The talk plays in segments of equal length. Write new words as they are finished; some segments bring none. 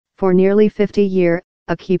For nearly 50 years,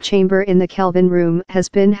 a keep chamber in the Kelvin Room has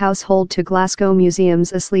been household to Glasgow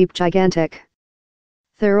Museum's Asleep Gigantic.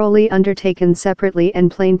 Thoroughly undertaken separately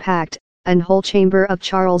and plain packed, and whole chamber of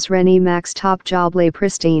Charles Rennie Mac's top job lay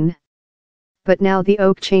pristine. But now the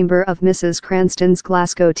oak chamber of Mrs. Cranston's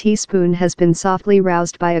Glasgow teaspoon has been softly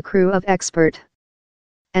roused by a crew of expert.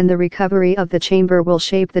 And the recovery of the chamber will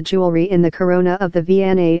shape the jewellery in the corona of the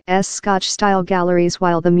V&A's Scotch-style galleries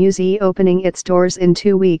while the museum opening its doors in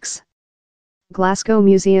 2 weeks. Glasgow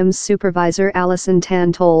Museum's supervisor Alison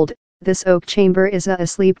Tan told, "This oak chamber is a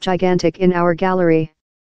asleep gigantic in our gallery.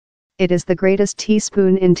 It is the greatest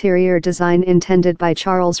teaspoon interior design intended by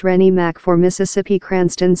Charles Rennie Mac for Mississippi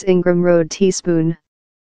Cranston's Ingram Road teaspoon.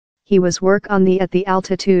 He was work on at the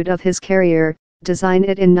altitude of his carrier, designed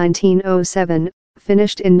it in 1907,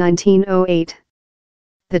 finished in 1908.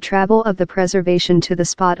 The travel of the preservation to the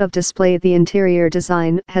spot of display the interior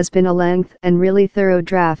design has been a length and really thorough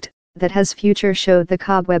draft, that has future showed the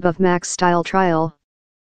cobweb of Mac's style trial.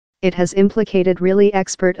 It has implicated really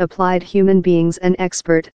expert applied human beings and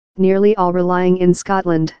expert, nearly all relying in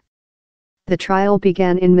Scotland. The trial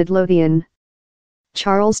began in Midlothian.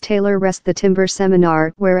 Charles Taylor rest the timber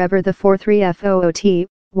seminar wherever the 43FOOT,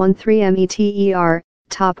 13METER,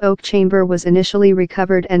 top oak chamber was initially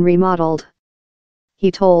recovered and remodeled.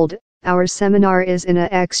 He told, "Our seminar is in a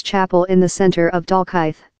ex-chapel in the centre of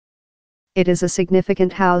Dalkeith. It is a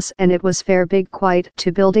significant house and it was fair big quite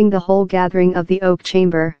to building the whole gathering of the oak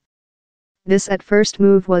chamber. This at first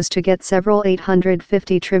move was to get several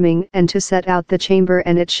 850 trimming and to set out the chamber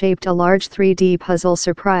and it shaped a large 3D puzzle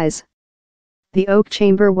surprise. The oak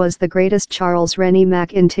chamber was the greatest Charles Rennie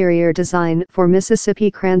Mac interior design for Mississippi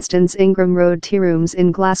Cranston's Ingram Road tea rooms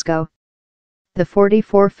in Glasgow. The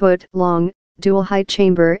 44-foot long, dual-height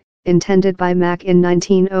chamber, intended by Mac in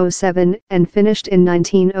 1907 and finished in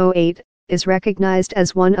 1908, is recognized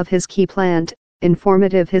as one of his key planned,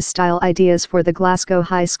 informative his style ideas for the Glasgow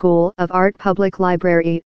High School of Art Public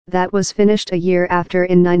Library, that was finished a year after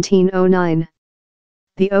in 1909.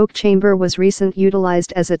 The oak chamber was recently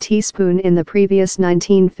utilized as a teaspoon in the previous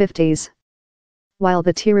 1950s. While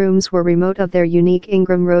the tea rooms were remote of their unique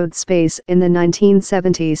Ingram Road space in the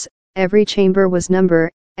 1970s, every chamber was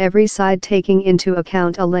numbered, every side taking into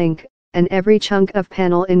account a link, and every chunk of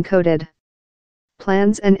panel encoded.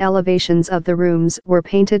 Plans and elevations of the rooms were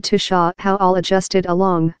painted to show how all adjusted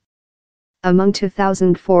along. Among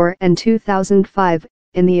 2004 and 2005,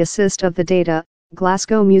 in the assist of the data,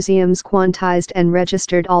 Glasgow Museums quantized and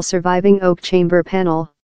registered all surviving oak chamber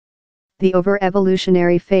panel. The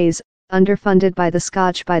over-evolutionary phase, underfunded by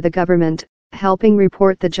the government, helping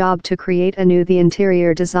report the job to create anew the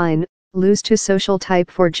interior design, lose to social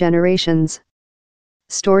type for generations.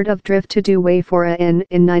 Stored of drift to do way for in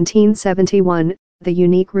 1971, the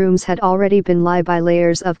unique rooms had already been lie by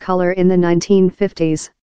layers of color in the 1950s.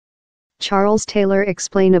 Charles Taylor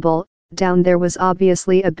explainable, down there was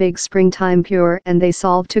obviously a big springtime pure and they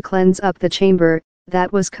solved to cleanse up the chamber,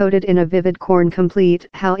 that was coated in a vivid corn complete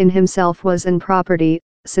how in himself was an property,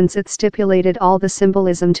 since it stipulated all the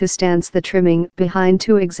symbolism to stance the trimming behind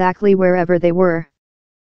to exactly wherever they were.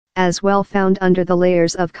 As well found under the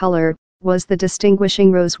layers of color, was the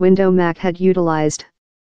distinguishing rose window Mac had utilized.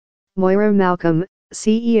 Moira Malcolm,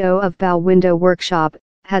 CEO of Bow Window Workshop,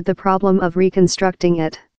 had the problem of reconstructing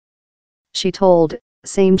it. She told,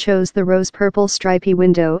 "Same chose the rose-purple stripy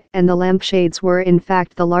window and the lampshades were in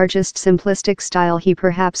fact the largest simplistic style he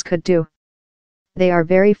perhaps could do. They are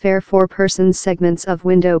very fair four-person segments of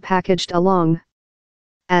window packaged along.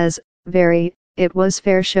 As, very, it was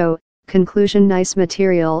fair show, conclusion nice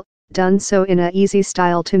material, done so in a easy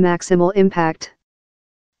style to maximal impact.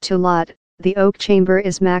 To lot, the oak chamber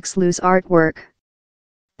is Mac's loose artwork.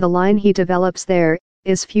 The line he develops there,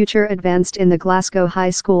 is future advanced in the Glasgow High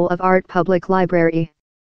School of Art Public Library.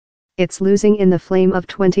 Its losing in the flame of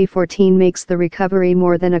 2014 makes the recovery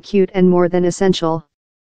more than acute and more than essential.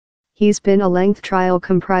 He's been a length trial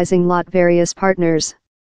comprising lot various partners.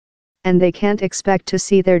 And they can't expect to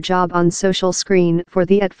see their job on social screen for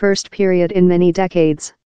the at first period in many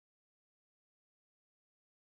decades.